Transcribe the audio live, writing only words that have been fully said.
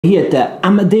Here at the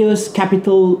Amadeus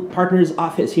Capital Partners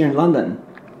office here in London.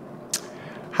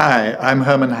 Hi, I'm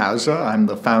Hermann Hauser. I'm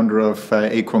the founder of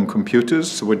Acorn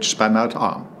Computers, which spun out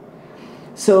ARM.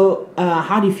 So,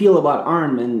 how do you feel about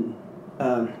ARM? And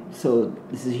so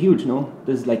this is huge, no?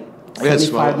 There's like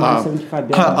 75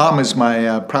 billion. ARM is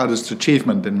my proudest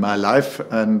achievement in my life,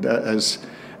 and as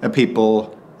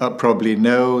people probably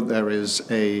know, there is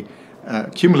a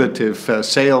cumulative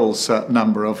sales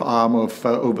number of ARM of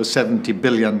over 70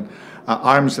 billion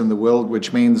ARMs in the world,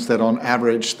 which means that on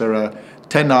average there are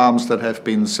 10 ARMs that have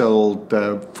been sold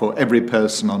for every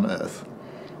person on Earth.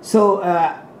 So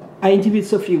I interviewed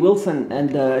Sophie Wilson,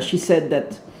 and she said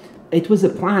that it was a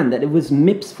plan, that it was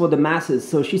MIPS for the masses.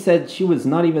 So she said she was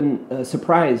not even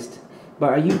surprised. But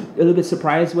are you a little bit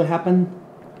surprised what happened?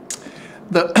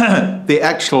 The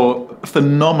actual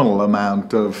phenomenal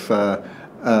amount of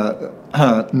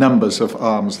numbers of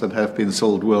ARMs that have been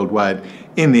sold worldwide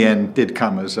in the end did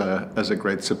come as a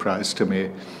great surprise to me.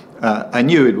 I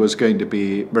knew it was going to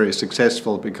be very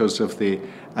successful because of the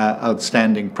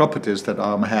outstanding properties that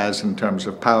ARM has in terms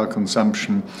of power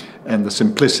consumption and the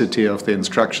simplicity of the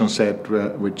instruction set,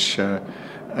 which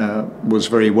was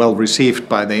very well received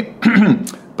by the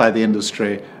by the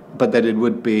industry, but that it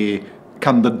would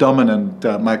become the dominant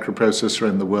microprocessor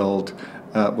in the world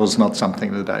was not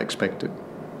something that I expected.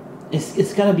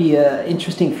 It's gotta be an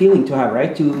interesting feeling to have,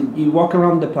 right? You walk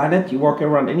around the planet, you walk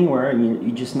around anywhere, and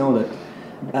you just know that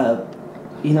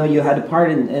you had a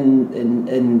part in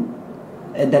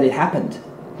that it happened.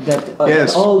 That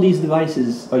yes. All these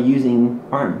devices are using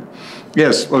ARM.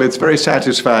 Yes, well, it's very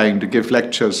satisfying to give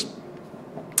lectures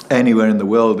anywhere in the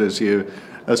world, as you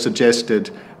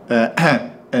suggested,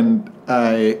 and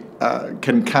I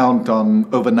can count on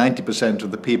over 90% of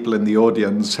the people in the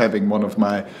audience having one of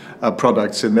my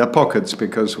products in their pockets,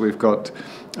 because we've got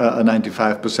a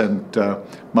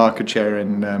 95% market share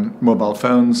in mobile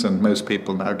phones, and most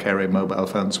people now carry mobile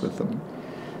phones with them.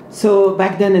 So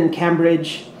back then in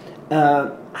Cambridge,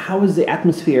 how was the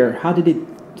atmosphere? How did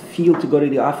it feel to go to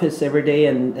the office every day,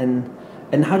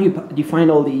 and how do you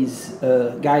find all these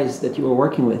guys that you were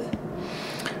working with?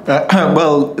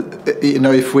 Well,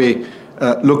 if we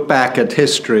look back at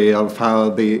history of how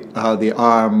the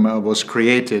ARM was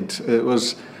created, it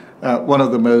was one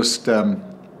of the most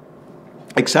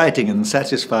exciting and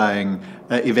satisfying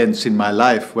events in my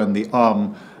life when the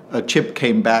ARM chip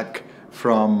came back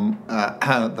from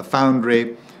the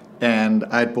foundry, and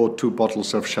I bought 2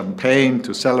 bottles of champagne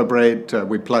to celebrate.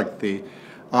 We plugged the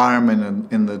ARM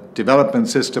in the development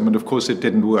system, and of course it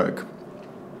didn't work.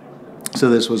 So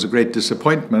this was a great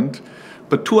disappointment.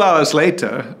 But 2 hours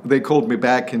later, they called me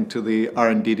back into the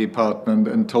R&D department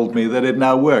and told me that it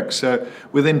now works. So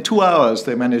within 2 hours,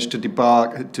 they managed to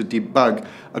debug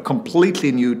a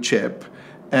completely new chip.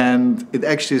 And it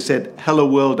actually said, "Hello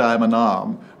world, I'm an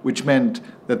ARM," which meant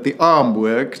that the ARM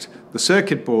worked, the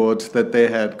circuit board that they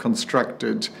had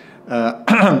constructed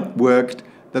worked,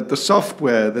 that the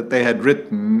software that they had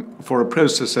written for a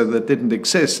processor that didn't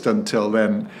exist until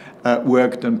then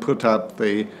worked, and put up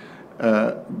the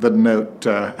note,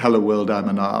 "Hello world, I'm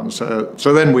an ARM."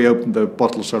 So then we opened the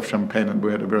bottles of champagne, and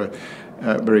we had a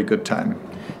very good time.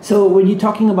 So were you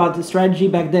talking about the strategy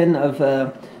back then of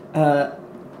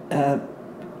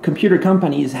computer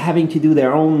companies having to do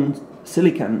their own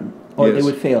silicon, or yes. They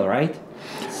would fail, right?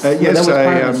 So yes, that was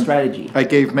part of the strategy. I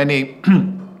gave many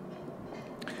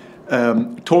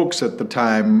talks at the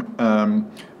time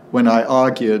when I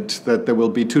argued that there will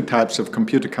be 2 types of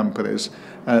computer companies,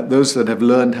 those that have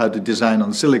learned how to design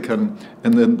on silicon,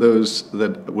 and then those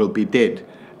that will be dead.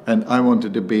 And I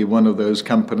wanted to be one of those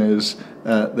companies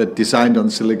that designed on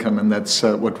silicon, and that's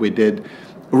what we did.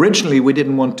 Originally, we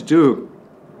didn't want to do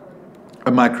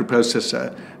a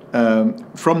microprocessor.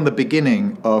 From the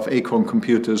beginning of Acorn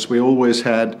Computers, we always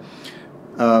had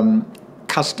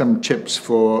custom chips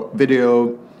for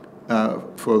video,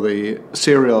 for the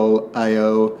serial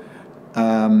I/O,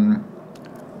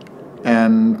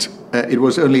 and it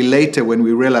was only later when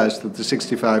we realized that the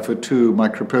 6502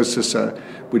 microprocessor,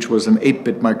 which was an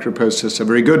 8-bit microprocessor, a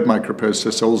very good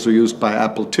microprocessor, also used by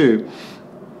Apple II,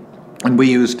 and we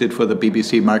used it for the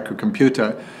BBC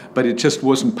microcomputer, but it just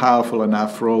wasn't powerful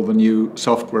enough for all the new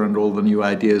software and all the new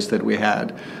ideas that we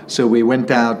had. So we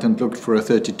went out and looked for a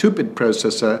 32-bit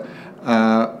processor.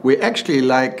 We actually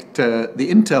liked the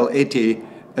Intel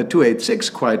 286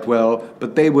 quite well,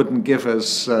 but they wouldn't give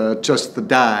us just the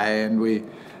die, and we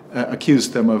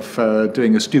accused them of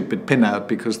doing a stupid pinout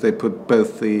because they put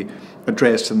both the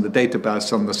address and the data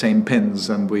bus on the same pins,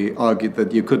 and we argued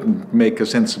that you couldn't make a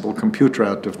sensible computer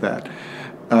out of that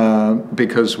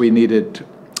because we needed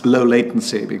low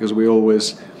latency, because we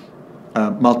always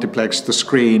multiplex, the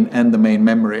screen, and the main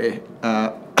memory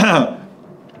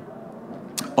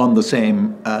on the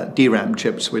same DRAM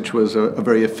chips, which was a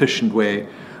very efficient way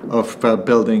of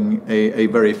building a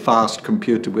very fast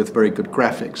computer with very good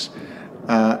graphics.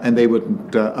 And they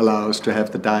wouldn't allow us to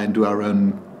have the die and do our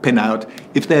own pin-out.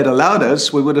 If they had allowed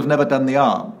us, we would have never done the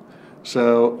ARM.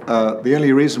 So the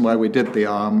only reason why we did the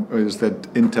ARM is that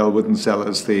Intel wouldn't sell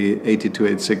us the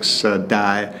 8286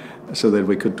 die so that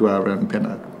we could do our own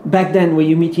pin-out. Back then, were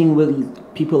you meeting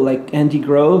with people like Andy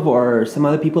Grove or some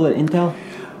other people at Intel?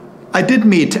 I did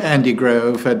meet Andy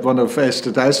Grove at one of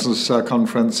Esther Dyson's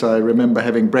conference. I remember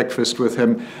having breakfast with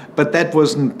him, but that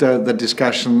wasn't the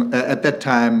discussion. At that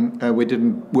time, we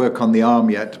didn't work on the ARM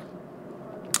yet.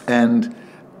 And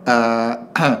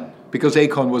because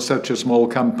Acorn was such a small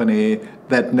company,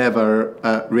 that never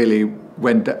really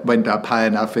went up high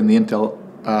enough in the Intel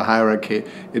hierarchy.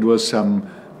 It was some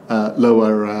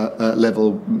lower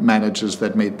level managers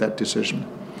that made that decision.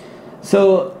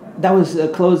 So that was a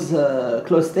close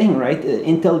thing, right?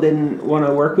 Intel didn't want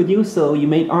to work with you, so you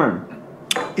made ARM.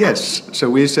 Yes. So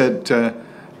we said,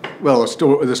 well,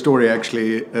 the story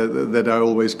actually that I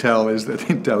always tell is that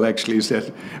Intel actually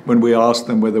said, when we asked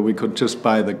them whether we could just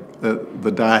buy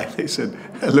the die, they said,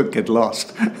 look, get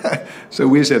lost. So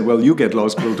we said, well, you get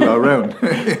lost, we'll do our own.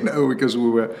 Because we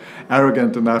were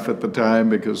arrogant enough at the time,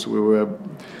 because we were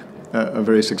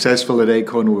very successful at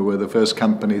Acorn. We were the first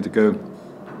company to go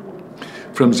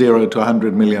from 0 to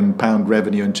 100 million pound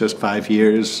revenue in just 5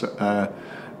 years.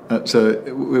 So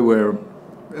we were,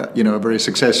 a very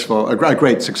successful, a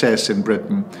great success in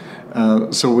Britain.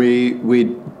 So we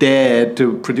dared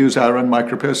to produce our own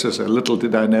microprocessor. Little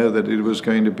did I know that it was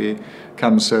going to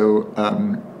become so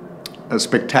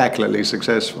spectacularly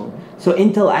successful. So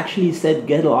Intel actually said,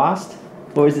 get lost?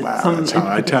 Or is it some... That's how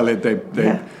I tell it.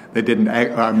 They didn't.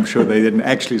 I'm sure they didn't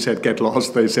actually said get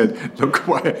lost. They said, look,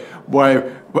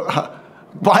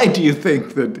 why do you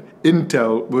think that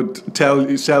Intel would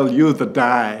sell you the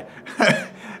die?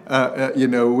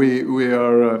 We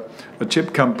are a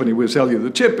chip company. We'll sell you the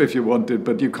chip if you want it,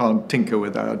 but you can't tinker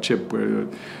with our chip.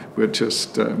 We're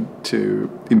just too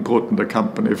important a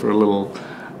company for a little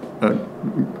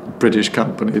British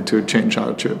company to change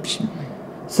our chips.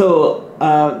 So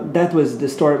that was the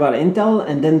story about Intel,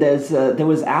 and then there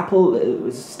was Apple. It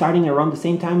was starting around the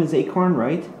same time as Acorn,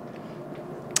 right?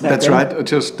 That's right,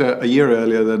 just a year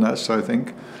earlier than us, I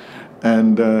think.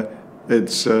 And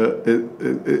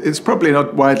it's probably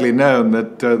not widely known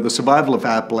that the survival of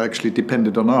Apple actually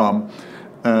depended on ARM.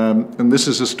 And this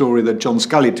is a story that John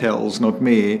Sculley tells, not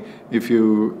me. If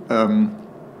you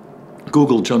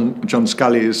Google John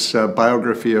Sculley's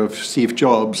biography of Steve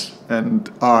Jobs and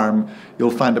ARM, you'll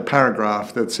find a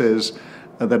paragraph that says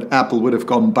that Apple would have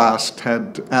gone bust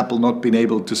had Apple not been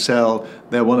able to sell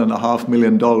their $1.5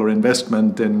 million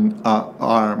investment in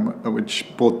ARM, which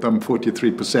bought them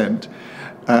 43%.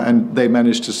 And they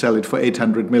managed to sell it for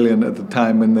 $800 million at the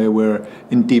time when they were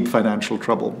in deep financial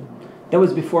trouble. That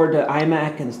was before the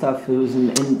iMac and stuff. It was in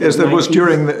yes, the that 90s. was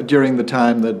during the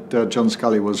time that John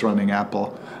Sculley was running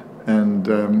Apple,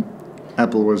 and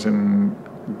Apple was in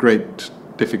great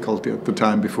difficulty at the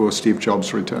time before Steve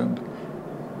Jobs returned.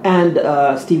 And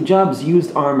Steve Jobs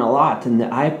used ARM a lot in the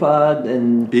iPod,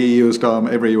 and he used ARM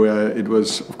everywhere. It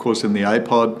was, of course, in the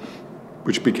iPod,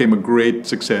 which became a great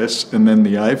success, and then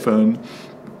the iPhone,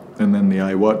 and then the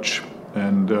iWatch,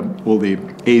 and all the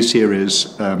A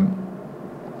series,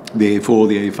 the A4,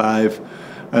 the A5,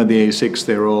 the A6.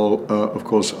 They're all, of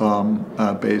course,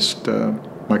 ARM-based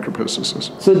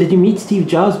microprocessors. So, did you meet Steve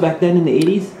Jobs back then in the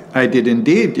 80s? I did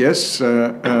indeed. Yes,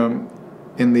 in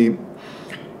the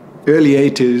early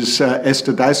 80s,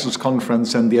 Esther Dyson's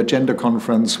conference and the Agenda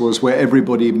conference was where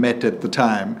everybody met at the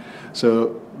time.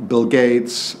 So Bill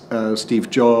Gates, Steve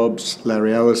Jobs,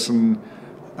 Larry Ellison,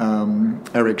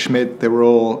 Eric Schmidt, they were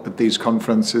all at these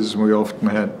conferences, and we often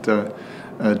had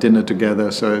dinner together.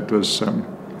 So it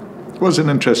was an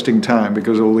interesting time,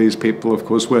 because all these people, of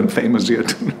course, weren't famous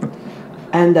yet.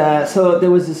 And so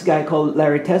there was this guy called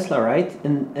Larry Tesla, right?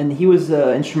 And he was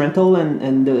instrumental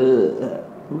and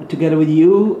together with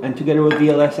you and together with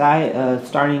VLSI,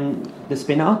 starting the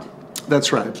spin-out?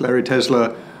 That's right. Larry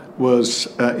Tesla was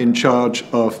in charge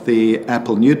of the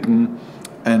Apple Newton,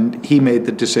 and he made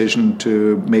the decision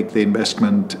to make the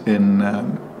investment in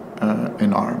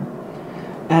ARM.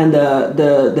 And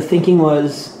the thinking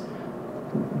was,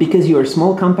 because you're a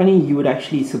small company, you would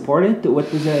actually support it? What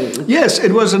was that? Yes,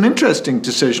 it was an interesting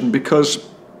decision, because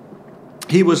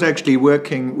he was actually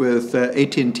working with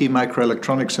AT&T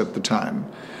Microelectronics at the time.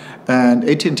 And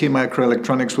AT&T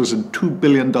Microelectronics was a $2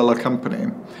 billion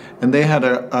company. And they had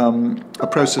a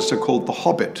processor called the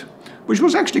Hobbit, which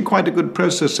was actually quite a good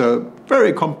processor,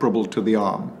 very comparable to the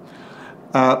ARM.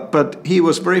 But he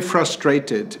was very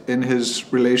frustrated in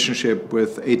his relationship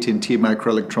with AT&T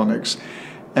Microelectronics.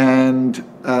 And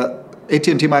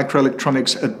AT&T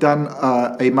Microelectronics had done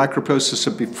a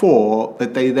microprocessor before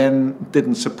that they then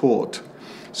didn't support.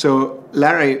 So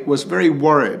Larry was very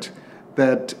worried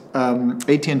that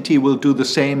AT&T will do the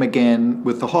same again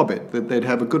with the Hobbit, that they'd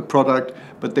have a good product,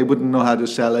 but they wouldn't know how to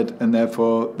sell it, and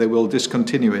therefore they will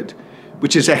discontinue it,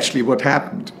 which is actually what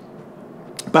happened.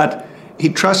 But he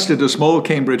trusted a small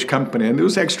Cambridge company, and it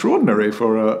was extraordinary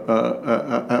for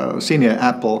a senior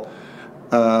Apple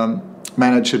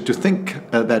manager to think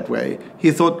that way.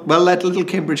 He thought, well, that little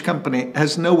Cambridge company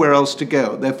has nowhere else to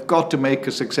go. They've got to make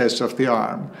a success of the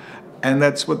ARM. And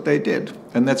that's what they did.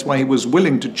 And that's why he was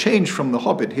willing to change from the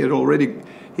Hobbit. He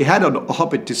had a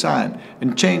Hobbit design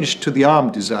and changed to the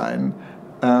ARM design,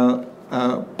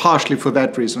 partially for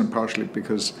that reason and partially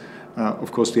because,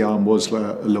 of course, the ARM was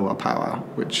lower power,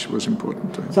 which was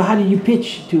important to him. So how did you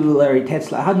pitch to Larry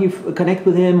Tetzler? How do you connect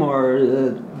with him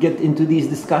or get into these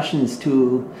discussions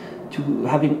to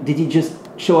have him? Did he just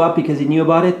show up because he knew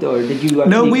about it, or did you?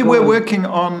 No, we were working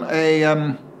on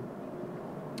a.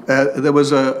 There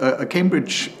was a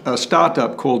Cambridge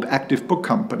startup called Active Book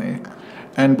Company,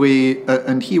 and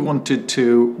he wanted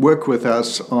to work with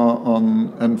us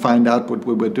on and find out what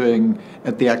we were doing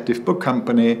at the Active Book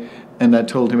Company. And I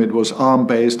told him it was ARM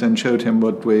based and showed him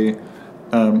what the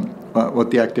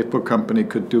Active Book Company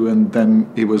could do. And then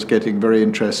he was getting very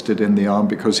interested in the ARM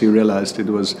because he realized it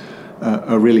was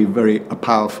a really very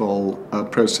powerful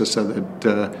processor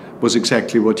that was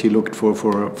exactly what he looked for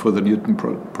the Newton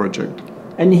project.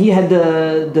 And he had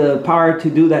the power to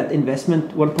do that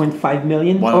investment, 1.5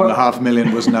 million? 1.5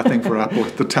 million was nothing for Apple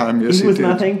at the time, yes, it was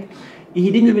nothing?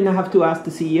 He didn't even have to ask the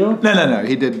CEO? No,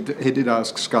 he did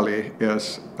ask Scully,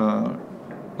 yes,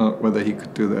 whether he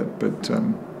could do that, but...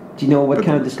 do you know what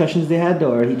kind of discussions they had,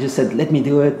 or he just said, let me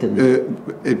do it? And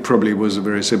it probably was a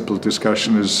very simple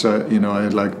discussion, as,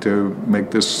 I'd like to make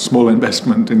this small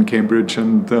investment in Cambridge,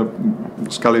 and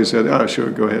Scully said, sure,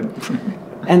 go ahead.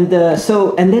 And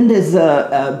then there's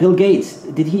Bill Gates.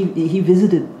 Did he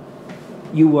visited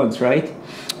you once, right?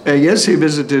 Yes, he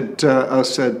visited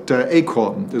us at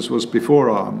Acorn. This was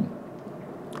before ARM.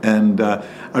 And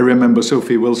I remember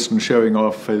Sophie Wilson showing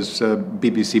off his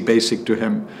BBC Basic to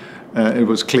him. It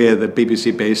was clear that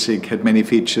BBC Basic had many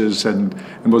features and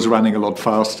was running a lot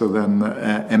faster than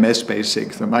MS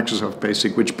Basic, the Microsoft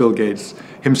Basic, which Bill Gates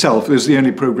himself, is the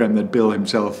only program that Bill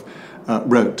himself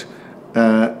wrote.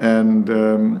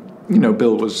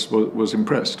 Bill was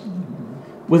impressed.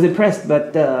 Was impressed,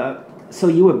 but so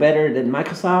you were better than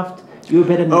Microsoft? You were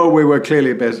better than... Oh, we were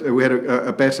clearly better. We had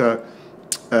a better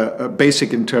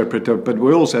basic interpreter, but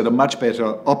we also had a much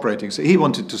better operating system. He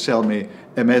wanted to sell me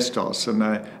MS-DOS, and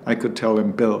I could tell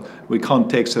him, Bill, we can't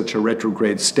take such a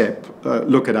retrograde step.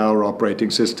 Look at our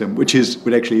operating system, which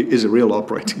actually is a real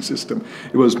operating system.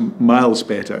 It was miles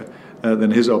better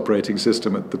than his operating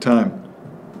system at the time.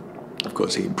 Of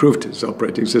course, he improved his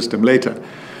operating system later.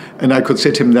 And I could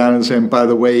sit him down and say, by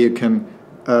the way, you can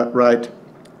write,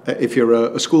 if you're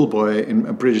a schoolboy in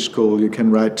a British school, you can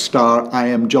write star I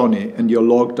am Johnny, and you're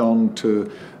logged on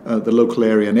to the local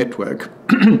area network.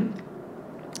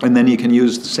 And then you can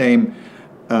use the same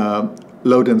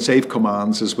load and save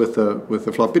commands as with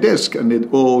the floppy disk, and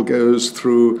it all goes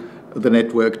through the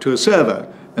network to a server.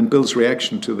 And Bill's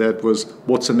reaction to that was,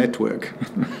 what's a network?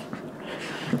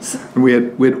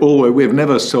 We've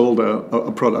never sold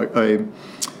a product, a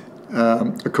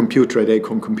computer at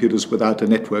Acorn Computers without a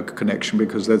network connection,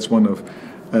 because that's one of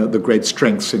the great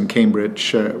strengths in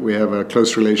Cambridge. We have a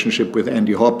close relationship with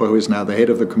Andy Hopper, who is now the head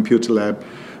of the computer lab,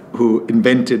 who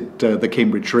invented the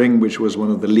Cambridge Ring, which was one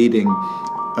of the leading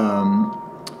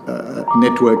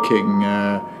networking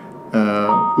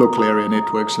local area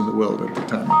networks in the world at the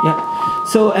time. Yeah.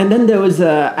 So, and then there was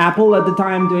Apple at the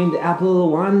time doing the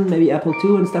Apple I, maybe Apple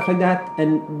II and stuff like that.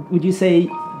 And would you say,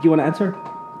 do you want to answer?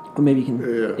 Or maybe you can...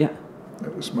 Yeah.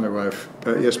 That was my wife.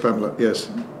 Yes, Pamela, yes.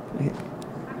 Okay.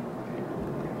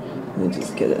 Let me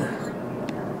just get a...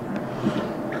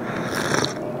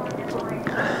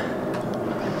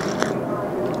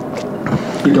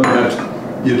 You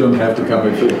don't have to come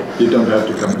if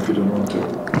you don't want to.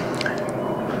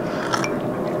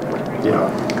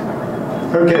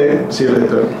 Yeah. Okay. See you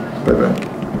later. Bye bye.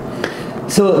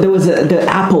 So there was the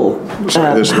Apple.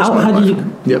 How did you?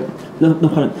 Yep. No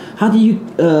problem. How do you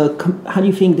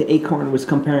think the Acorn was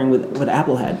comparing with what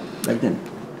Apple had back then?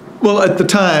 Well, at the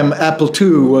time, Apple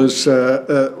II was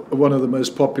one of the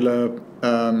most popular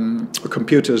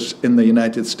computers in the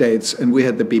United States, and we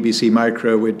had the BBC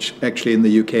Micro, which actually in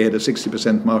the UK had a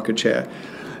 60% market share.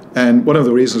 And one of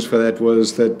the reasons for that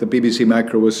was that the BBC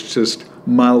Micro was just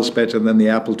miles better than the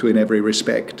Apple II in every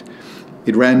respect.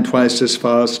 It ran twice as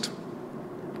fast.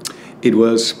 It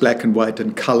was black and white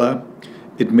and color.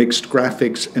 It mixed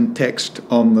graphics and text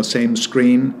on the same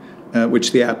screen,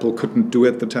 which the Apple couldn't do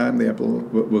at the time. The Apple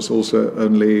was also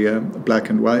only black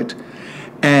and white.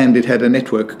 And it had a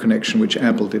network connection, which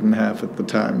Apple didn't have at the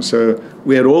time. So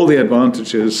we had all the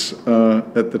advantages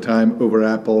at the time over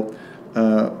Apple.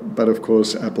 But of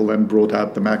course, Apple then brought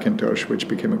out the Macintosh, which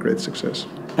became a great success.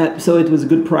 So it was a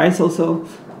good price also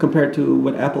compared to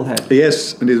what Apple had?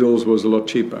 Yes, and it also was a lot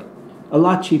cheaper. A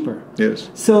lot cheaper? Yes.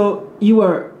 So you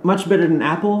were much better than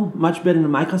Apple, much better than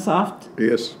Microsoft?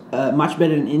 Yes. Much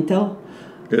better than Intel?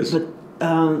 Yes. But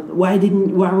why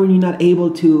were you not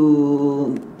able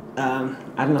to, I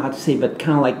don't know how to say, but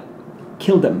kind of like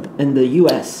kill them in the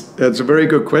US? That's a very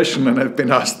good question, and I've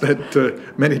been asked that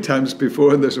many times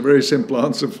before, and there's a very simple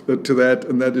answer to that,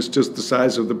 and that is just the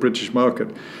size of the British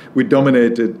market. We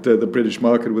dominated the British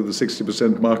market with a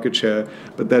 60% market share,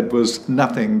 but that was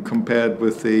nothing compared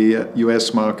with the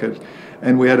US market.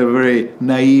 And we had a very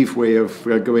naive way of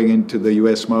going into the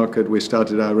US market. We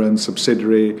started our own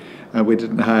subsidiary, we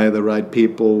didn't hire the right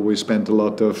people, we spent a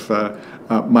lot of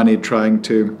money trying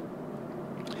to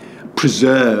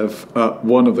preserve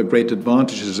one of the great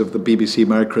advantages of the BBC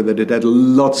Micro, that it had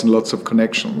lots and lots of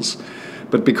connections.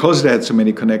 But because it had so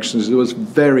many connections, it was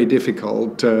very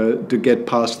difficult to get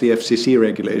past the FCC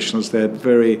regulations. They had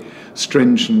very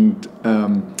stringent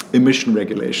emission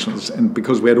regulations. And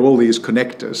because we had all these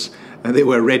connectors, and they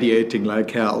were radiating like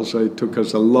hell, so it took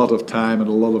us a lot of time and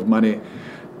a lot of money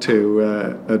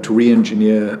to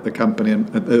re-engineer the company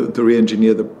and to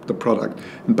re-engineer the product.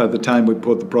 And by the time we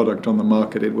put the product on the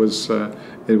market, it was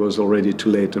already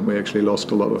too late, and we actually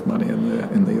lost a lot of money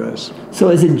in the US. So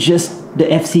is it just the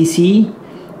FCC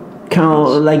kind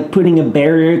of like putting a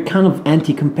barrier, kind of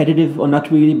anti-competitive, or not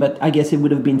really? But I guess it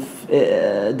would have been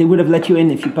they would have let you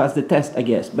in if you passed the test, I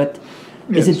guess. But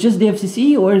yes. Is it just the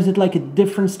FCC, or is it like a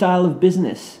different style of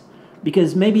business?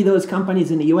 Because maybe those companies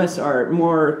in the US are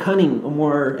more cunning or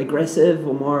more aggressive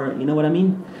or more, you know what I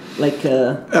mean? Like,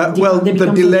 the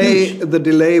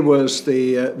delay was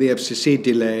the FCC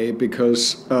delay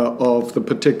because of the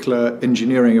particular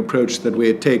engineering approach that we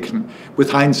had taken. With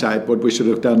hindsight, what we should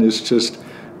have done is just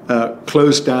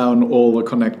close down all the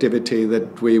connectivity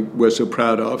that we were so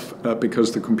proud of,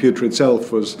 because the computer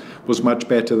itself was much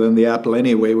better than the Apple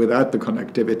anyway without the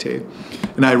connectivity.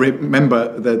 And I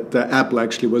remember that Apple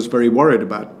actually was very worried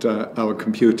about our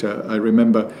computer. I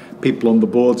remember people on the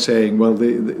board saying, well,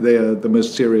 they are the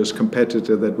most serious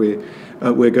competitor that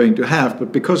we're going to have.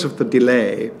 But because of the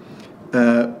delay,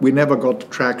 we never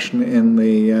got traction in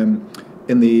the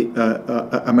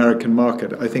American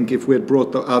market. I think if we had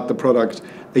brought out the product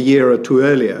a year or two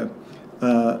earlier,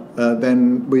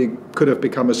 then we could have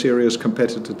become a serious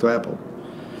competitor to Apple.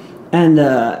 And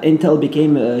Intel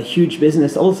became a huge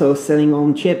business also, selling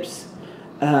own chips.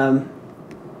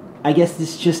 I guess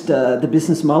it's just the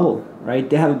business model, right?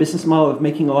 They have a business model of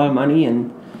making a lot of money.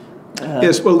 And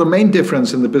yes, well, the main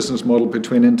difference in the business model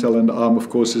between Intel and ARM, of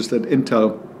course, is that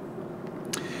Intel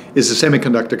is a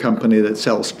semiconductor company that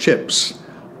sells chips.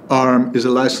 ARM is a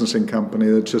licensing company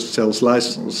that just sells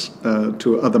license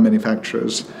to other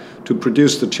manufacturers to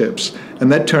produce the chips. And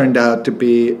that turned out to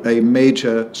be a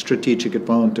major strategic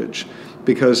advantage,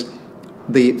 because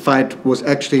the fight was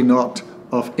actually not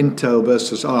of Intel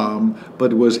versus ARM,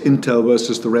 but it was Intel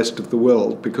versus the rest of the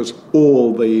world, because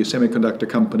all the semiconductor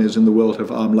companies in the world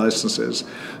have ARM licenses.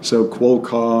 So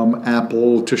Qualcomm,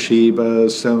 Apple, Toshiba,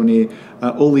 Sony,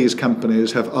 all these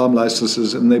companies have ARM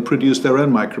licenses, and they produce their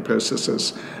own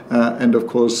microprocessors. And of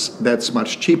course, that's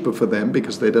much cheaper for them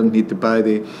because they don't need to buy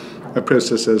the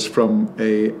processors from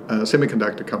a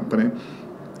semiconductor company.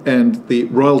 And the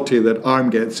royalty that ARM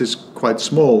gets is quite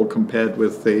small compared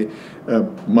with the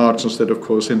margins that, of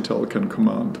course, Intel can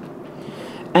command.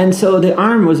 And so the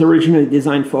ARM was originally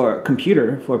designed for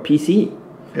computer, for PC.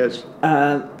 Yes.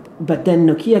 But then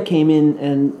Nokia came in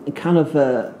and kind of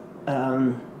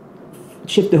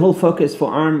shift the whole focus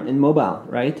for ARM in mobile,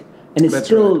 right? And it's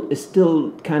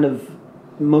still kind of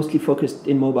mostly focused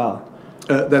in mobile.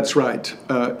 That's right.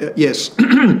 Yes.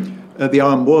 The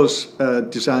ARM was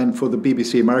designed for the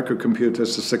BBC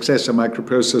microcomputers, the successor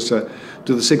microprocessor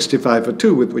to the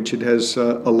 6502, with which it has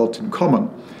a lot in common.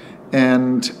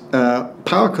 And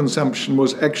power consumption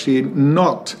was actually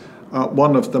not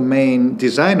one of the main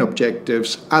design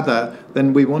objectives, other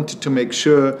then we wanted to make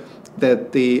sure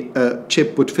that the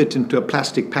chip would fit into a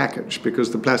plastic package,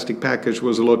 because the plastic package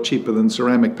was a lot cheaper than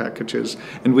ceramic packages,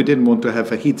 and we didn't want to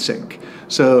have a heatsink.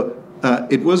 So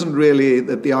it wasn't really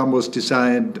that the ARM was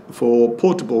designed for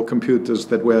portable computers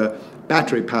that were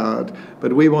battery powered,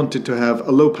 but we wanted to have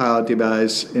a low power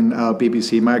device in our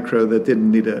BBC Micro that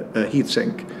didn't need a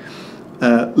heatsink.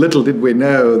 Little did we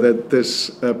know that this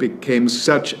became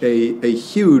such a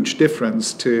huge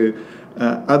difference to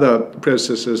other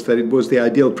processors that it was the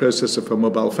ideal processor for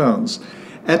mobile phones.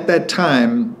 At that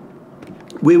time,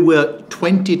 we were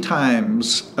 20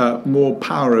 times more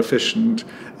power efficient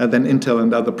than Intel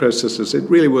and other processors. It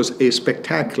really was a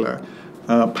spectacular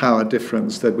power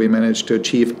difference that we managed to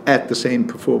achieve at the same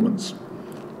performance.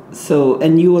 So,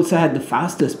 and you also had the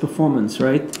fastest performance,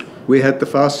 right? We had the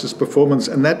fastest performance,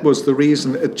 and that was the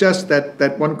reason, just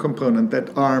that one component,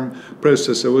 that ARM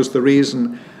processor, was the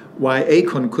reason why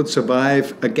Acorn could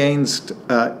survive against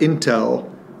Intel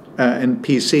and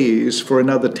PCs for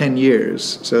another 10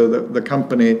 years. So the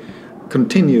company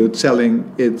continued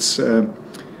selling its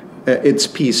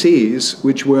PCs,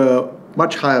 which were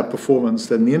much higher performance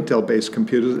than the Intel-based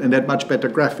computers and had much better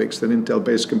graphics than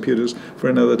Intel-based computers for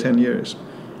another 10 years.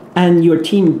 And your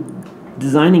team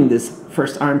designing this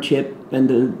first ARM chip and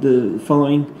the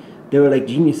following, they were like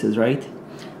geniuses, right?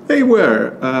 They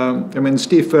were. I mean,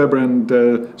 Steve Ferber and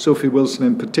Sophie Wilson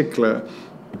in particular,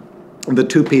 the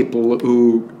two people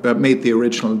who made the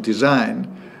original design.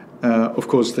 Of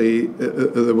course,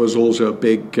 there was also a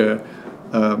big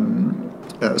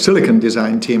silicon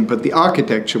design team, but the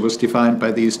architecture was defined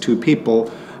by these two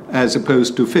people, as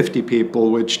opposed to 50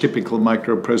 people, which typical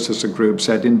microprocessor groups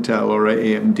at Intel or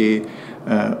AMD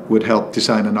would help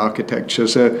design an architecture.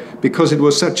 So because it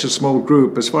was such a small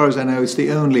group, as far as I know, it's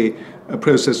the only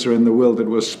processor in the world that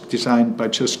was designed by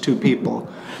just two people,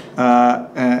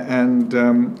 and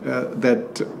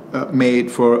that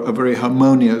made for a very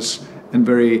harmonious and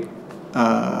very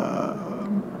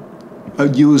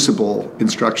usable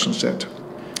instruction set.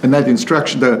 And that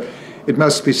instruction, it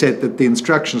must be said that the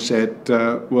instruction set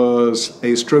was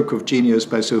a stroke of genius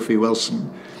by Sophie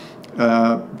Wilson.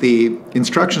 The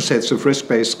instruction sets of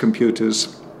RISC-based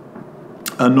computers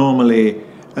are normally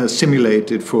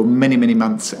simulated for many, many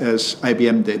months, as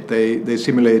IBM did. They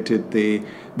simulated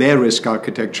their RISC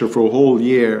architecture for a whole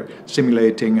year,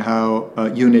 simulating how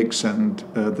Unix and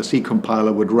the C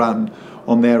compiler would run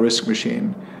on their RISC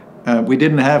machine. We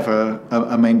didn't have a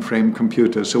mainframe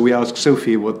computer, so we asked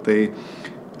Sophie what the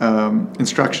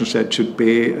instruction set should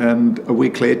be, and a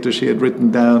week later she had written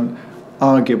down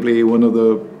arguably one of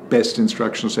the best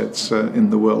instruction sets in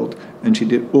the world, and she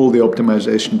did all the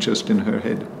optimization just in her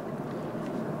head.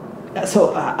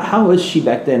 So how was she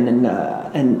back then,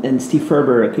 and Steve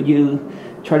Ferber? Could you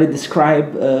try to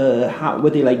describe how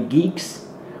were they like geeks?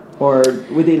 Or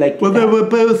were they like... Well, they were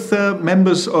both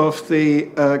members of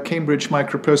the Cambridge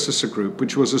Microprocessor Group,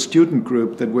 which was a student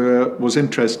group that was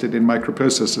interested in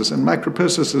microprocessors. And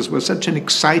microprocessors were such an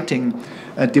exciting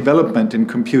development in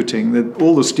computing that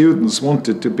all the students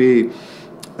wanted to be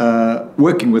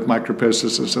working with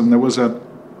microprocessors. And there was a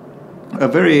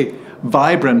very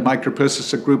vibrant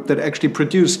microprocessor group that actually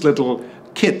produced little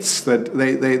kits, that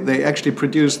they actually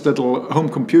produced little home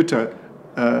computer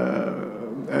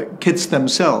kits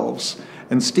themselves.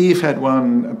 And Steve had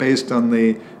one based on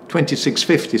the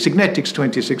 2650, Signetics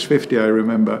 2650, I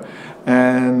remember.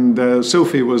 And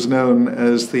Sophie was known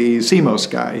as the CMOS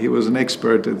guy. He was an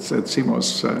expert at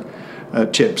CMOS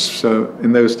chips. So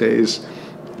in those days,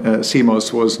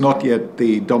 CMOS was not yet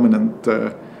the dominant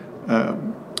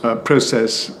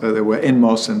process. There were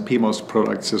NMOS and PMOS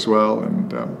products as well,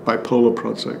 and bipolar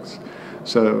projects.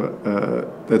 So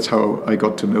that's how I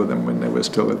got to know them when they were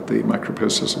still at the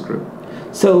microprocessor group.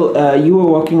 So you were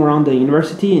walking around the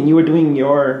university and you were doing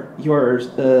your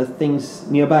things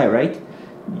nearby, right?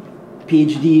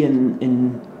 PhD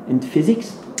in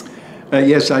physics?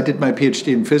 Yes, I did my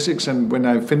PhD in physics, and when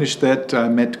I finished that, I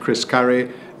met Chris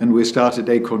Curry, and we started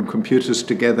Acorn Computers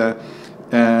together.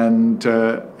 And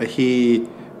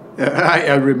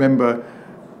I remember.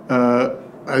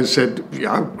 I said,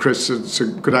 yeah, Chris, it's a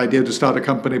good idea to start a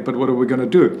company, but what are we going to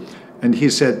do? And he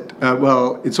said,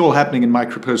 well, it's all happening in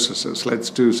microprocessors.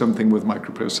 Let's do something with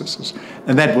microprocessors.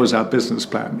 And that was our business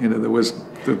plan. You know,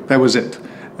 that was it.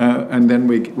 And then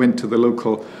we went to the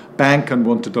local bank and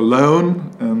wanted a loan.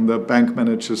 And the bank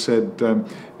manager said,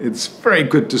 it's very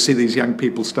good to see these young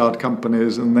people start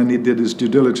companies. And then he did his due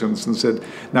diligence and said,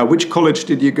 now, which college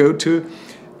did you go to?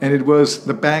 And it was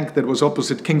the bank that was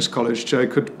opposite King's College, so I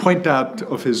could point out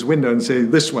of his window and say,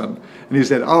 this one. And he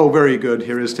said, oh, very good,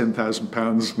 here is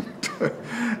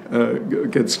 £10,000,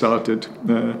 get started.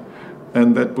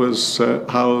 And that was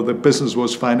how the business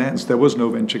was financed. There was no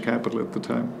venture capital at the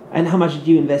time. And how much did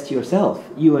you invest yourself?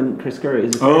 You and Chris Kerr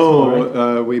is the first,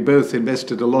 right? We both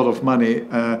invested a lot of money.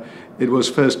 It was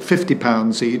first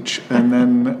 £50 each, and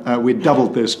then we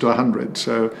doubled this to 100.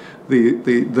 So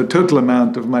the total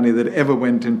amount of money that ever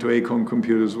went into Acorn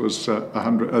Computers was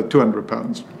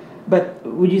 £200. But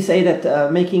would you say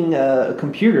that making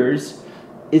computers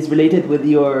is related with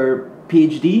your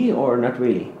PhD, or not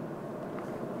really?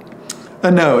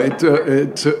 No,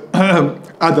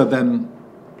 other than,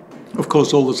 of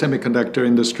course, all the semiconductor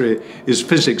industry is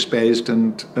physics-based,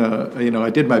 and I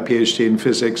did my PhD in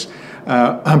physics,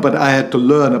 but I had to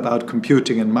learn about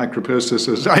computing and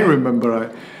microprocessors. I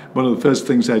remember one of the first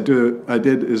things I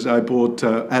did is I bought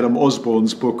Adam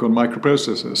Osborne's book on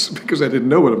microprocessors because I didn't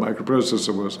know what a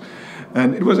microprocessor was,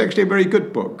 and it was actually a very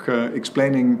good book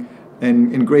explaining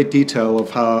in great detail of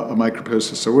how a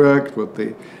microprocessor worked, what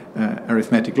the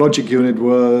arithmetic logic unit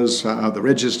was, how the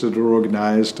registers were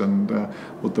organized, and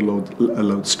what the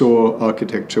load store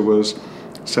architecture was.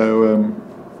 So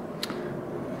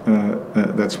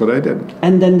that's what I did.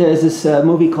 And then there's this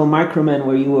movie called Microman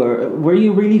where you were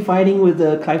you really fighting with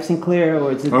Clive Sinclair,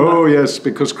 or is it? Oh yes,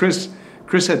 because Chris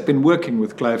had been working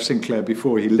with Clive Sinclair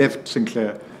before. He left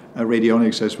Sinclair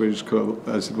Radionics, as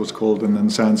it was called, and then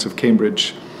Science of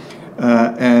Cambridge,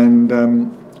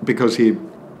 because he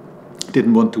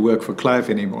didn't want to work for Clive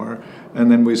anymore, and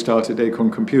then we started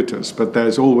Acorn Computers. But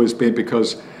there's always been,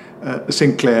 because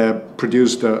Sinclair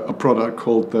produced a product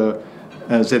called the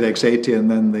ZX80 and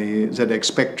then the ZX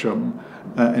Spectrum,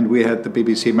 and we had the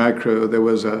BBC Micro. There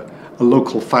was a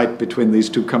local fight between these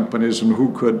two companies and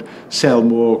who could sell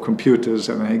more computers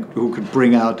and who could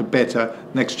bring out a better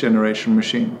next generation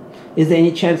machine. Is there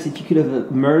any chance that you could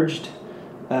have merged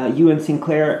you and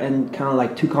Sinclair and kind of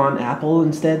like took on Apple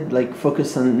instead, like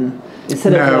focus on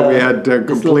instead of? No, we had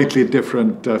completely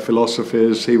different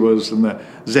philosophies. He was in the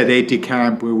Z80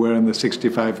 camp, we were in the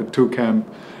 6502 camp,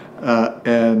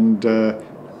 and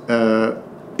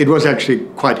it was actually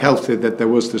quite healthy that there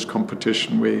was this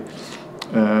competition. We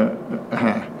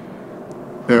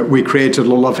created a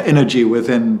lot of energy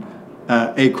within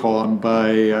Acorn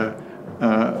by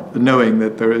knowing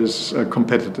that there is a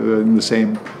competitor in the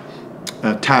same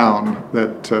town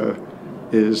that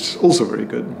is also very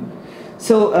good.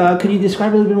 So could you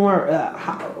describe a little bit more,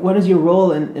 what is your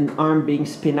role in ARM being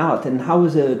spin out, and how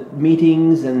was the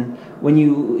meetings, and when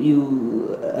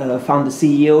you found the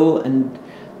CEO and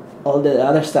all the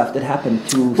other stuff that happened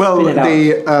to spin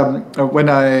it out? When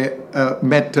I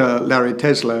met Larry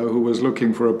Tesler, who was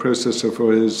looking for a processor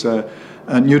for his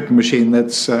Newton machine,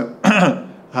 that's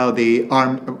how the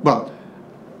ARM,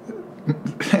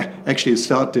 actually it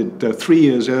started 3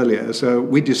 years earlier. So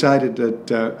we decided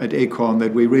at Acorn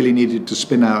that we really needed to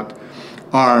spin out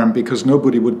ARM because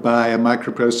nobody would buy a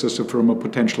microprocessor from a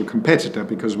potential competitor,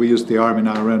 because we used the ARM in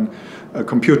our own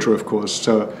computer, of course.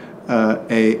 So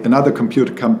another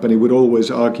computer company would always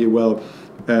argue, well,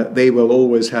 they will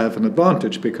always have an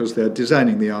advantage because they're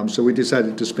designing the ARM. So we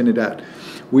decided to spin it out.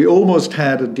 We almost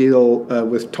had a deal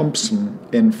with Thomson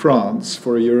in France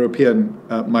for a European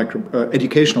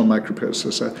educational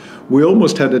microprocessor. We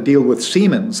almost had a deal with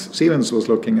Siemens. Siemens was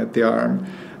looking at the ARM,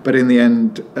 but in the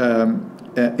end,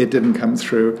 it didn't come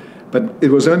through. But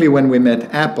it was only when we met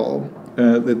Apple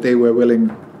that they were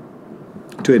willing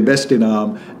to invest in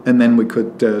ARM, and then we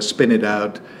could spin it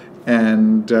out.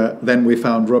 And then we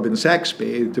found Robin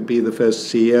Saxby to be the first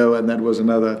CEO, and that was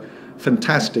another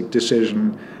fantastic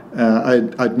decision.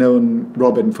 I'd known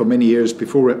Robin for many years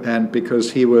beforehand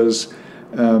because he was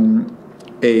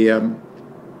a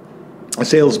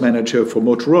sales manager for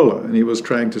Motorola, and he was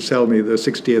trying to sell me the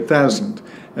 68000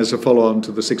 as a follow-on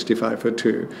to the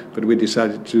 6502, but we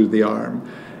decided to do the ARM.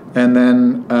 And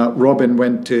then Robin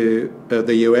went to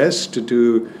the US to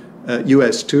do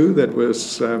US2. That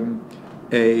was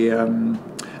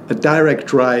a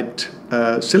direct write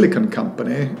silicon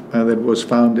company that was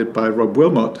founded by Rob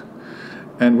Wilmot,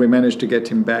 and we managed to get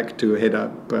him back to head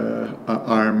up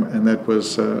ARM, and that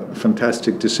was a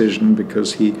fantastic decision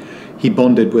because he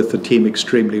bonded with the team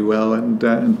extremely well and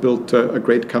built a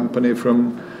great company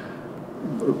from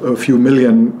a few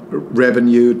million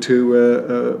revenue to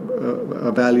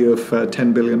a value of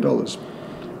 $10 billion.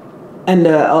 And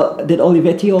did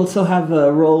Olivetti also have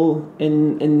a role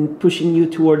in pushing you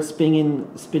towards spinning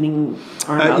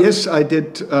ARM out? Yes, I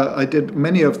did. I did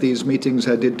many of these meetings.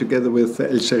 I did together with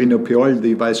El Serino Piol,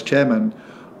 the vice chairman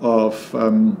of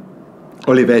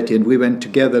Olivetti, and we went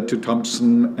together to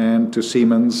Thomson and to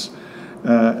Siemens,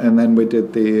 and then we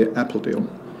did the Apple deal.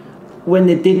 when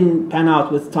it didn't pan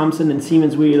out with Thomson and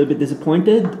Siemens, were you a little bit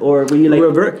disappointed, or were you like?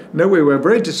 We were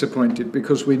very disappointed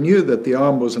because we knew that the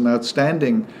ARM was an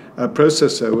outstanding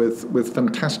processor with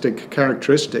fantastic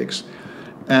characteristics.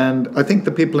 And I think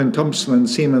the people in Thomson and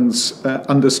Siemens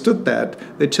understood that.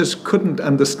 They just couldn't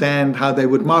understand how they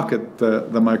would market the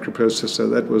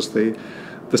microprocessor. That was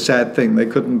the sad thing. They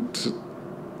couldn't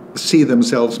see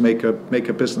themselves make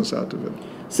a business out of it.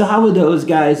 So how were those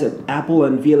guys at Apple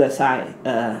and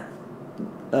VLSI?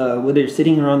 Were they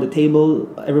sitting around the table,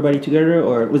 everybody together,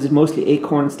 or was it mostly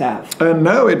Acorn staff?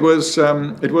 No, it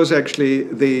was actually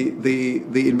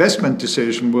the investment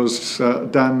decision was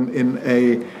done in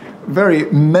a very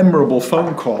memorable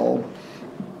phone call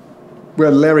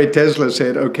where Larry Tesler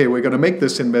said, "Okay, we're going to make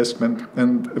this investment,"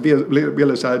 and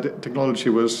VLSI Technology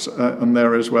was on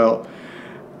there as well,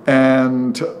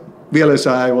 and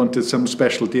VLSI wanted some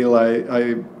special deal.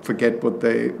 I forget what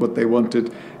they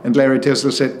wanted. And Larry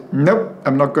Tesler said, "Nope,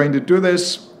 I'm not going to do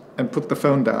this," and put the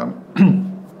phone down.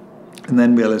 And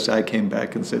then VLSI came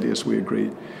back and said, "Yes, we agree.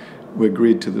 We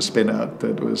agreed to the spin-out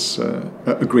that was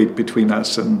agreed between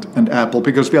us and Apple,"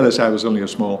 because VLSI was only a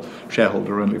small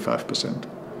shareholder, only 5%.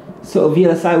 So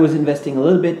VLSI was investing a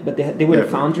little bit, but they were a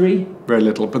foundry? Very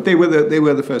little, but they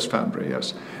were the first foundry,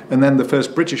 yes. And then the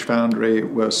first British foundry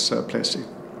was Plessey.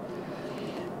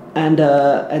 And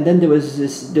then there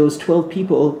was 12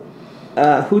 people.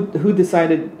 Who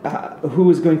decided who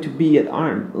was going to be at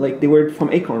ARM? Like, they were from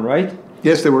Acorn, right?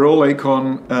 Yes, they were all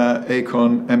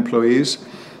Acorn employees.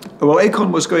 Well,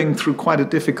 Acorn was going through quite a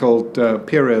difficult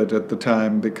period at the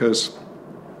time because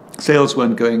sales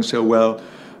weren't going so well.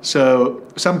 So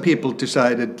some people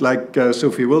decided, like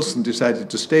Sophie Wilson, decided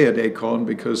to stay at Acorn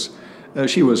because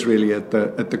she was really at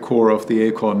the core of the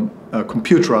Acorn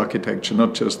computer architecture,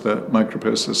 not just the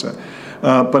microprocessor.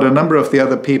 But a number of the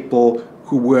other people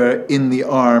who were in the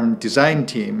ARM design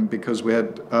team, because we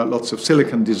had lots of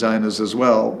silicon designers as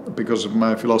well, because of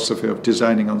my philosophy of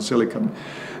designing on silicon,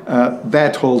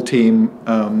 that whole team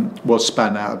was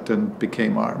spun out and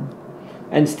became ARM.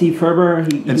 And Steve Ferber,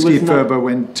 Steve Ferber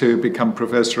went to become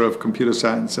professor of computer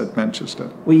science at Manchester.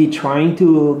 Were you trying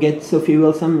to get Sophie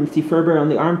Wilson and Steve Ferber on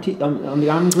the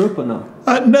ARM group, or no?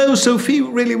 No, Sophie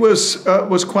really was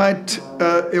quite.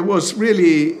 It was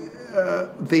really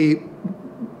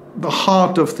the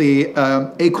heart of the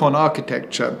Acorn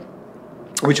architecture,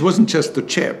 which wasn't just the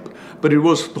chip, but it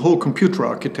was the whole computer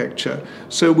architecture.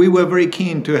 So we were very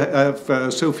keen to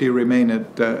have Sophie remain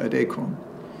at Acorn.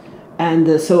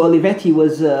 And so Olivetti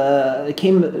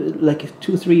came like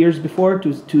 2-3 years before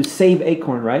to save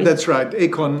Acorn, right? That's right.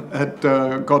 Acorn had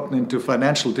gotten into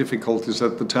financial difficulties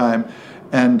at the time,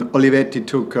 and Olivetti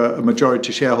took a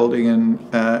majority shareholding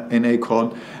in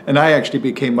Acorn. And I actually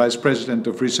became vice president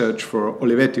of research for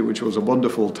Olivetti, which was a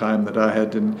wonderful time that I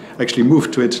had, and actually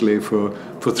moved to Italy for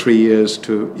 3 years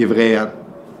to Ivrea,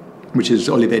 which is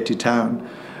Olivetti town,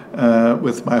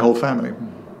 with my whole family.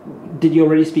 Did you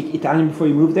already speak Italian before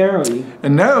you moved there? Or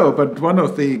No, but one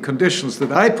of the conditions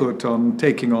that I put on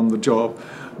taking on the job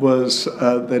was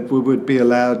that we would be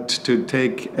allowed to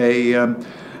take a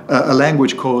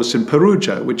language course in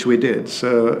Perugia, which we did.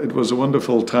 So it was a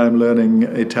wonderful time learning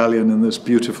Italian in this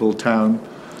beautiful town,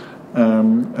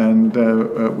 and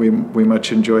we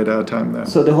much enjoyed our time there.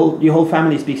 So your whole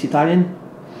family speaks Italian?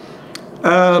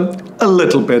 A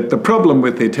little bit. The problem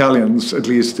with the Italians, at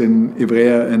least in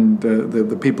Ivrea and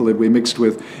the people that we mixed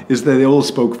with, is that they all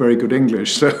spoke very good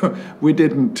English. So we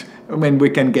didn't, I mean, we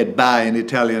can get by in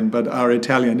Italian, but our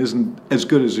Italian isn't as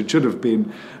good as it should have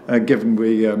been, given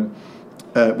we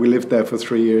lived there for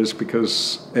 3 years,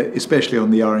 because especially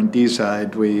on the R&D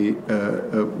side, we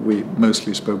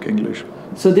mostly spoke English.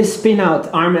 So this spin-out,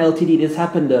 ARM Ltd, this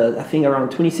happened, I think, around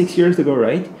 26 years ago,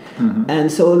 right? Mm-hmm.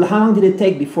 And so how long did it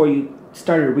take before you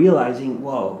started realizing,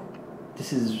 whoa,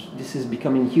 this is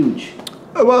becoming huge?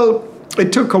 Well,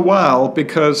 it took a while,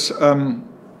 because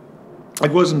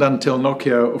it wasn't until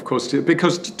Nokia, of course,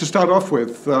 because to start off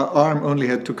with, ARM only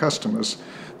had 2 customers.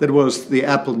 That was the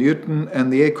Apple Newton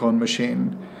and the Acorn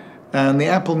machine. And the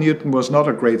Apple Newton was not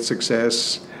a great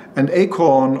success. And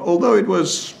Acorn, although it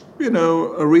was,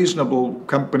 a reasonable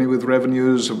company with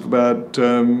revenues of about,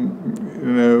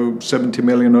 70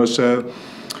 million or so,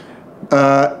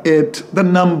 the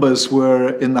numbers were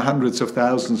in the hundreds of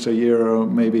thousands a year, or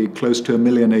maybe close to 1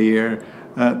 million a year,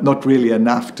 not really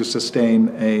enough to sustain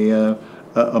a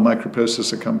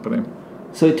microprocessor company.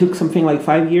 So it took something like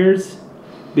 5 years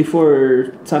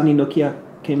before suddenly Nokia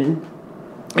came in?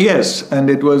 Yes, and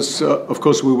it was, of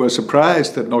course, we were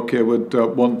surprised that Nokia would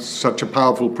want such a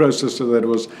powerful processor that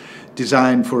was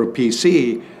designed for a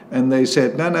PC. And they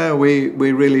said, no, we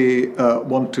really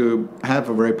want to have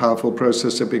a very powerful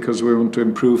processor because we want to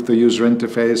improve the user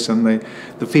interface and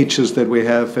the features that we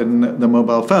have in the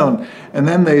mobile phone. And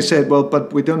then they said, well,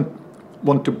 but we don't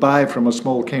want to buy from a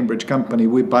small Cambridge company,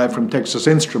 we buy from Texas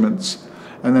Instruments.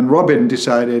 And then Robin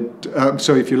decided,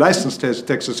 so if you license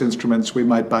Texas Instruments, we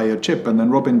might buy your chip. And then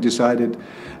Robin decided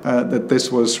that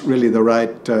this was really the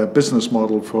right business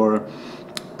model for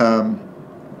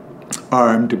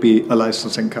ARM to be a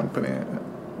licensing company.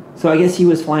 So I guess he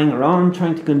was flying around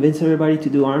trying to convince everybody to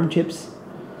do ARM chips?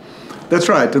 That's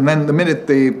right. And then the minute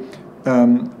the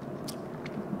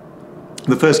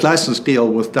first license deal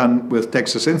was done with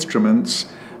Texas Instruments,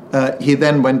 he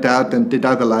then went out and did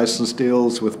other license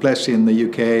deals with Plessey in the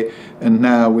UK, and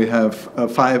now we have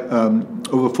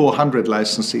over 400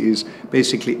 licensees.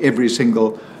 Basically every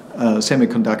single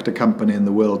semiconductor company in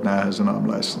the world now has an ARM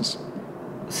license.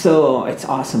 So it's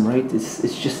awesome, right? It's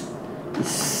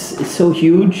so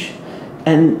huge.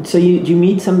 And so you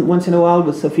meet once in a while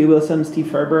with Sophie Wilson, Steve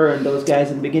Ferber, and those guys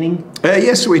in the beginning?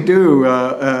 Yes, we do.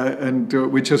 And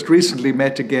we just recently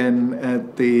met again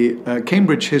at the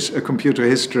Cambridge Computer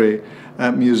History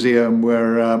Museum,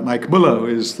 where Mike Muller, who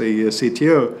is the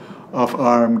CTO of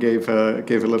ARM, gave a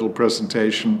little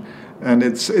presentation. And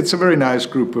it's a very nice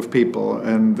group of people.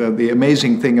 And the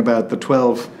amazing thing about the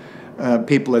 12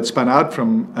 people that spun out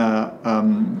from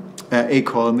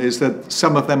Acorn is that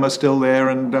some of them are still there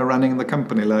and running the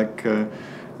company, like the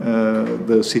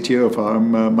CTO of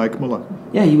ARM, Mike Muller.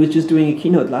 Yeah, he was just doing a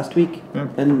keynote last week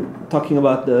and talking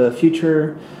about the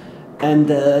future. And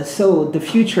so the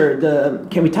future,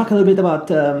 can we talk a little bit about,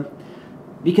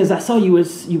 because I saw you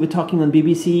were talking on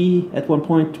BBC at one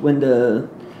point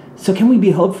so can we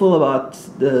be hopeful about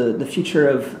the future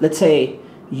of, let's say,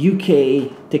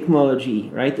 UK technology,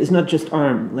 right? It's not just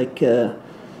ARM. Like,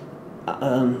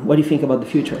 what do you think about the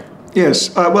future?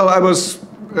 Yes. Well, I was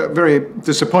very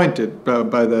disappointed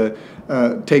by the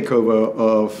takeover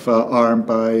of ARM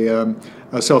by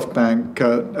SoftBank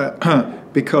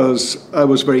because I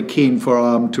was very keen for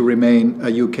ARM to remain a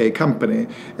UK company,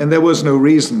 and there was no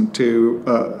reason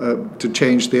to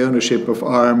change the ownership of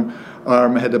ARM.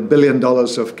 ARM had $1 billion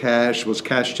of cash, was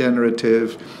cash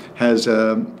generative, has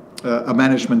a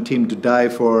management team to die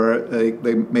for.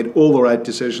 They made all the right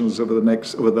decisions over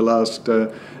the last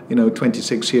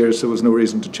 26 years. There was no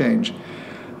reason to change.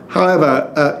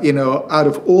 However, out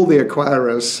of all the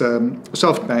acquirers,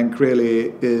 SoftBank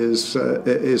really is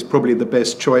probably the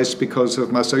best choice because of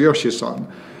Masayoshi-son,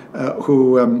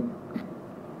 who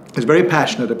is very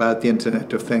passionate about the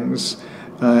Internet of Things.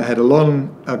 I had a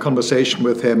long conversation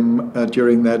with him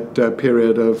during that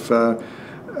period of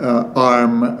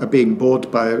ARM being bought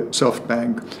by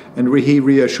SoftBank, and he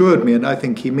reassured me, and I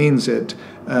think he means it,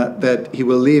 that he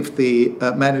will leave the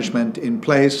management in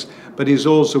place, but he's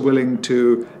also willing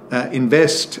to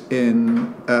invest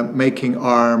in making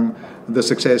ARM the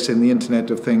success in the Internet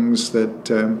of Things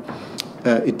that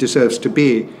it deserves to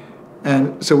be.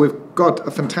 And so we've got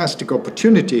a fantastic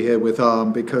opportunity here with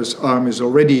ARM, because ARM is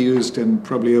already used in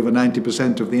probably over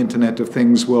 90% of the Internet of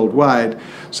Things worldwide.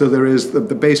 So there is the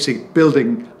basic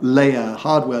building layer,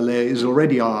 hardware layer is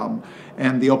already ARM.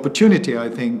 And the opportunity, I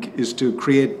think, is to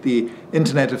create the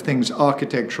Internet of Things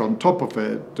architecture on top of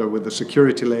it, with the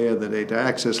security layer, the data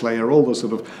access layer, all the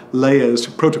sort of layers,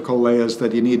 protocol layers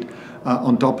that you need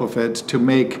on top of it to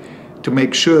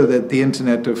make sure that the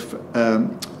Internet of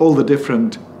all the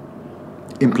different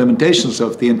implementations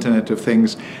of the Internet of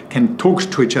Things can talk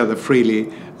to each other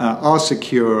freely, are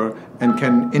secure, and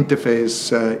can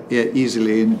interface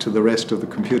easily into the rest of the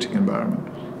computing environment.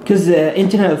 Because the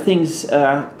Internet of Things,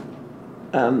 I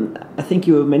think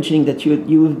you were mentioning that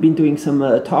you've been doing some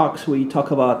talks where you talk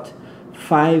about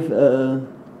 5,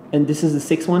 and this is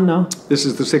the 6th one now? This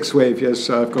is the 6th wave,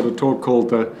 yes. I've got a talk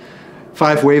called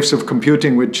 5 waves of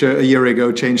computing, which a year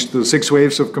ago changed to the 6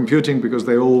 waves of computing, because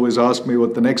they always asked me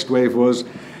what the next wave was.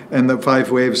 And the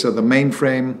 5 waves are the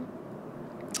mainframe,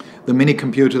 the mini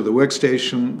computer, the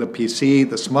workstation, the PC,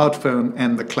 the smartphone,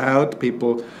 and the cloud.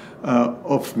 People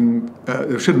often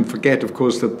shouldn't forget, of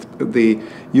course, that the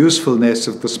usefulness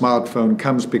of the smartphone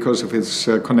comes because of its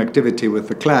connectivity with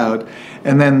the cloud.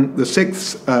 And then the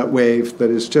 6th wave that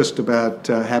is just about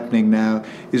happening now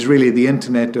is really the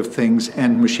Internet of Things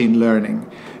and machine learning.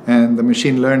 And the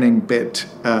machine learning bit,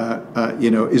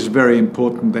 is very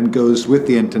important and goes with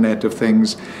the Internet of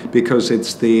Things, because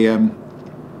it's the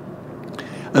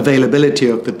availability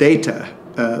of the data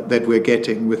that we're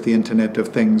getting with the Internet of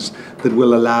Things that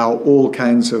will allow all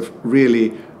kinds of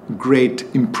really great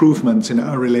improvements in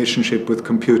our relationship with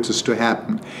computers to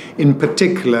happen. In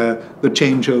particular, the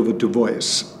changeover to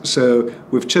voice. So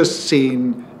we've just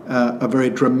seen a very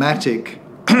dramatic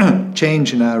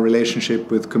change in our relationship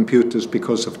with computers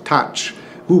because of touch.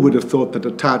 Who would have thought that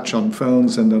a touch on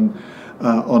phones and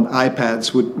on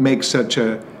iPads would make such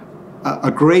a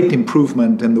great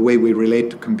improvement in the way we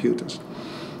relate to computers?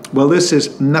 Well, this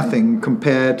is nothing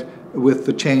compared with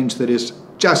the change that is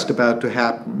just about to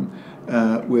happen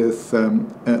with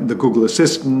the Google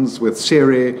Assistants, with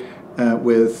Siri,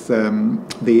 with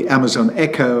the Amazon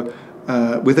Echo.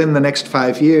 Within the next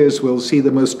 5 years, we'll see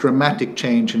the most dramatic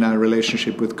change in our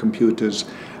relationship with computers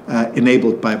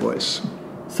enabled by voice.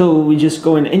 So we just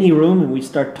go in any room and we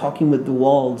start talking with the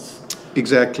walls.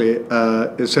 Exactly.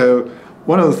 So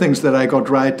one of the things that I got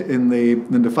right in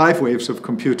the 5 waves of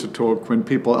computer talk, when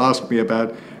people asked me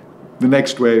about the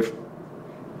next wave,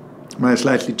 my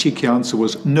slightly cheeky answer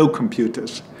was no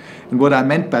computers. And what I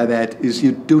meant by that is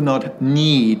you do not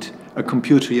need a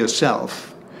computer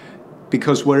yourself,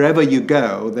 because wherever you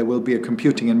go, there will be a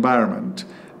computing environment.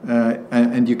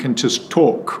 And you can just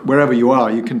talk. Wherever you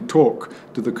are, you can talk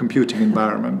to the computing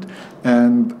environment.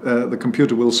 And the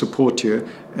computer will support you.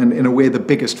 And in a way, the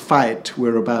biggest fight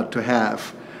we're about to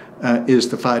have is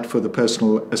the fight for the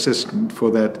personal assistant, for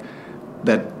that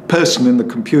person in the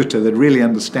computer that really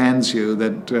understands you,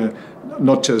 that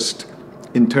not just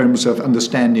in terms of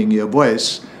understanding your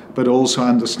voice, but also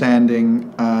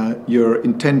understanding your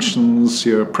intentions,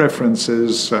 your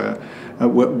preferences,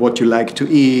 what you like to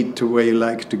eat, where you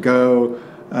like to go,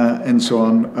 and so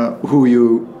on, who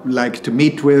you like to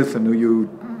meet with and who you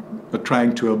are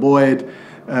trying to avoid.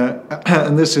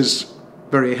 And this is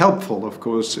very helpful, of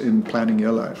course, in planning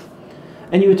your life.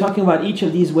 And you were talking about each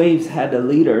of these waves had a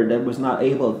leader that was not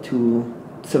able to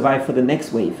survive for the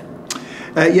next wave.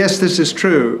 Yes, this is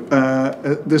true.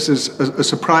 This is a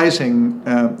surprising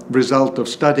result of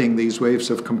studying these waves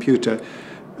of computers,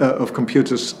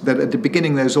 that at the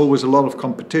beginning there's always a lot of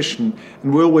competition,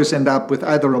 and we always end up with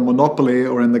either a monopoly,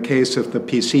 or in the case of the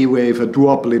PC wave, a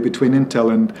duopoly between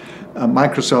Intel and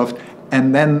Microsoft,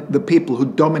 and then the people who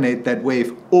dominate that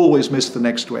wave always miss the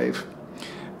next wave.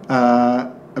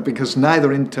 Because neither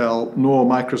Intel nor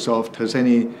Microsoft has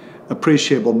any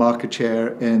appreciable market share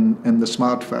in the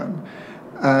smartphone.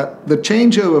 The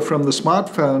changeover from the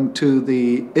smartphone to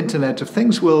the Internet of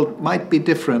Things world might be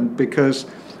different, because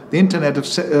the Internet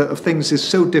of Things is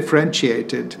so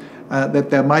differentiated that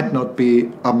there might not be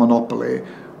a monopoly.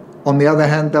 On the other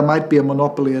hand, there might be a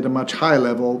monopoly at a much higher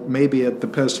level, maybe at the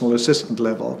personal assistant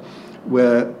level,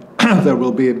 where there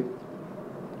will be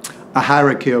a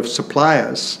hierarchy of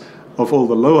suppliers of all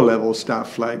the lower level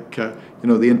stuff, like the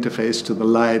interface to the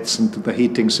lights and to the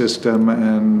heating system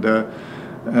and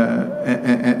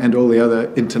all the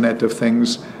other Internet of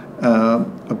Things.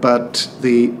 But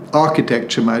the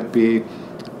architecture might be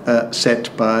set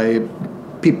by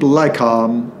people like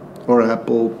ARM or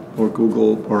Apple or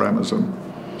Google or Amazon.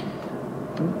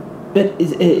 But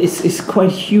it's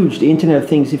quite huge, the Internet of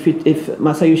Things. If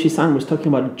Masayoshi-san was talking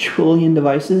about 1 trillion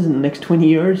devices in the next 20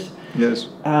 years, yes.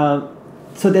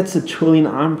 So that's 1 trillion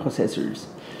ARM processors.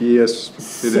 Yes,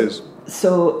 it is.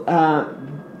 So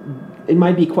it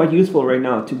might be quite useful right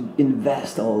now to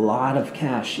invest a lot of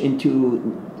cash into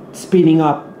speeding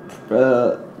up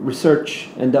research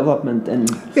and development. And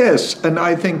yes, and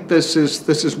I think this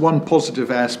is one positive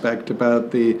aspect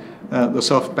about the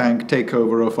SoftBank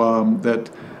takeover of ARM, that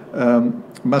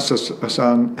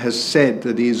Masa-san has said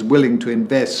that he's willing to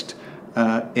invest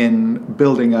in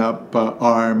building up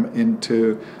ARM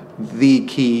into the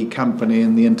key company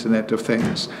in the Internet of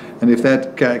Things. And if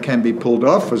that can be pulled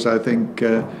off, as I think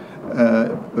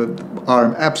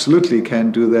ARM absolutely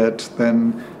can do that,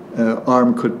 then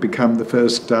ARM could become the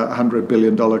first $100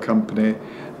 billion company,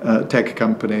 tech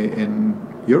company in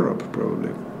Europe,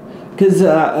 probably. Because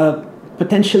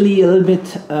potentially a little bit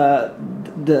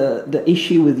the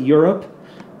issue with Europe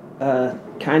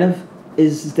kind of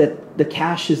is that the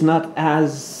cash is not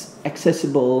as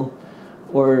accessible,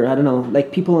 or I don't know,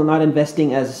 like people are not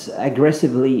investing as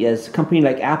aggressively as a company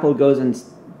like Apple goes and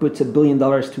puts $1 billion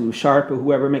to Sharp or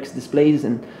whoever makes displays,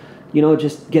 and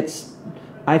just gets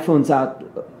iPhones out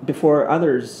before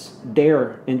others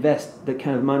dare invest that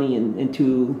kind of money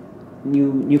into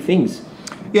new things.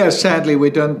 Yeah, sadly, we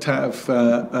don't have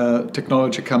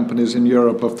technology companies in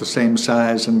Europe of the same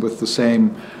size and with the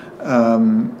same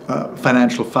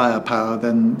financial firepower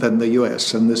than the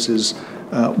US, and this is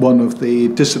one of the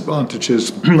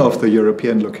disadvantages of the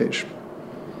European location.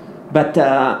 But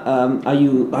are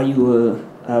you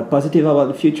positive about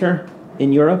the future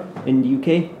in Europe, in the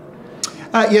UK?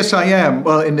 Yes, I am.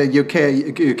 Well, in the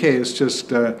UK has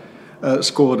just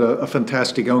scored a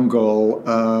fantastic own goal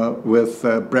with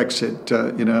Brexit.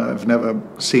 I've never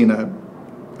seen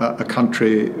a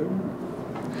country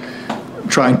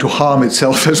trying to harm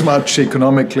itself as much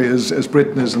economically as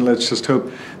Britain is, and let's just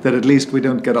hope that at least we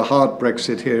don't get a hard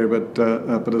Brexit here, but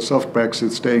a soft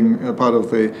Brexit, staying a part of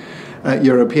the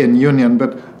European Union.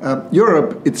 But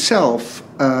Europe itself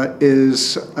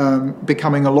is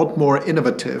becoming a lot more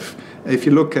innovative. If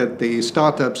you look at the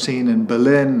startup scene in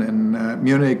Berlin and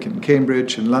Munich and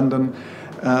Cambridge and London,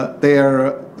 they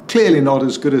are clearly not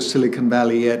as good as Silicon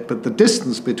Valley yet, but the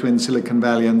distance between Silicon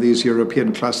Valley and these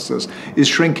European clusters is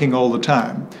shrinking all the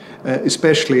time,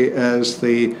 especially as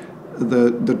the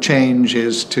change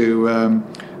is to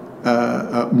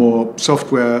more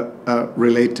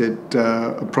software-related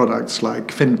products like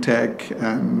fintech,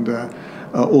 and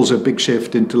also a big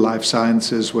shift into life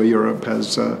sciences, where Europe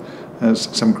has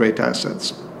some great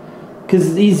assets.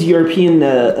 Because these European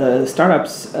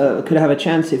startups could have a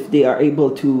chance if they are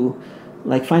able to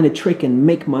find a trick and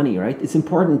make money, right? It's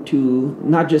important to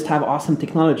not just have awesome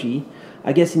technology.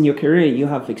 I guess in your career you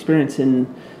have experience in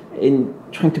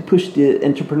trying to push the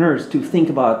entrepreneurs to think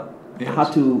about how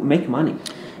to make money.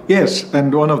 Yes,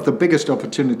 and one of the biggest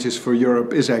opportunities for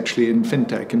Europe is actually in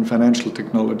fintech, in financial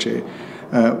technology,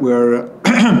 where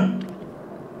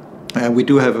we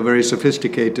do have a very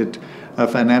sophisticated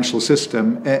financial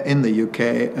system in the UK,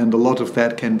 and a lot of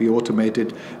that can be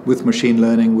automated with machine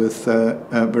learning, with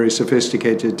very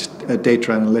sophisticated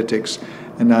data analytics.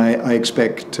 And I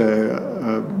expect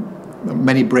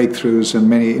many breakthroughs and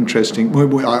many interesting,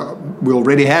 we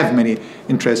already have many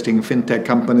interesting fintech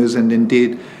companies, and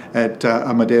indeed at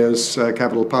Amadeus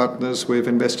Capital Partners we've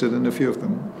invested in a few of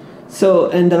them. So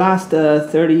in the last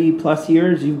 30 plus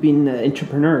years, you've been an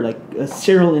entrepreneur, like a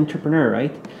serial entrepreneur,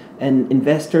 right? An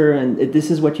investor, and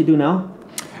this is what you do now?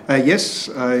 Yes,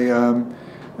 I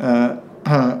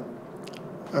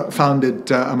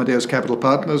founded Amadeus Capital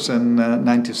Partners in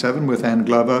 '97 with Ann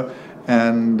Glover,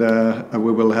 and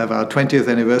we will have our 20th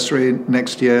anniversary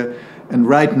next year. And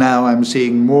right now I'm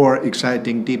seeing more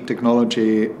exciting deep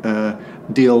technology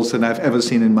deals than I've ever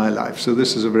seen in my life. So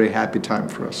this is a very happy time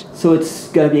for us. So it's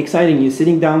going to be exciting. You're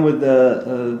sitting down with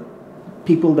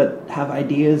people that have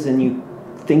ideas, and you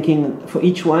thinking for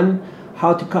each one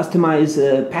how to customize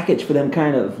a package for them,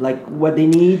 kind of like what they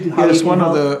need. How yes, one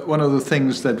of the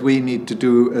things that we need to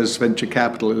do as venture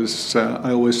capital is,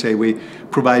 I always say, we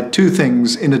provide two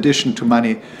things in addition to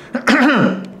money,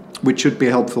 which should be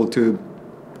helpful to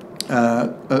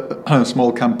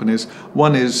small companies.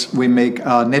 One is we make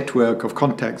our network of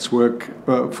contacts work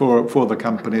for the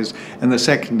companies, and the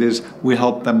second is we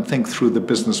help them think through the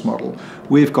business model.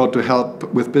 We've got to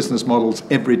help with business models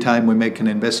every time we make an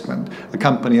investment. A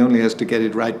company only has to get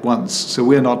it right once, so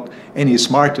we're not any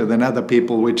smarter than other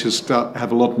people, which just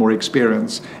have a lot more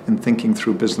experience in thinking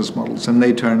through business models, and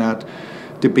they turn out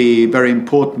to be very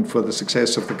important for the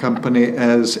success of the company,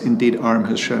 as indeed ARM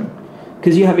has shown.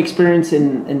 Because you have experience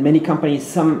in many companies,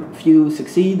 some few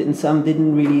succeed and some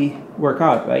didn't really work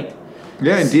out, right?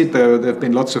 Yeah, indeed, there have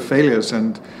been lots of failures,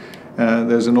 and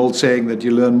there's an old saying that you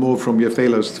learn more from your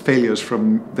failures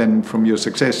than from your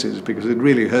successes, because it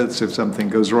really hurts if something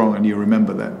goes wrong and you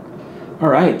remember that. All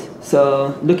right,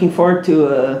 so looking forward to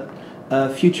a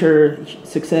future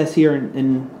success here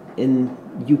in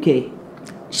UK.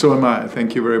 So am I.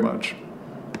 Thank you very much.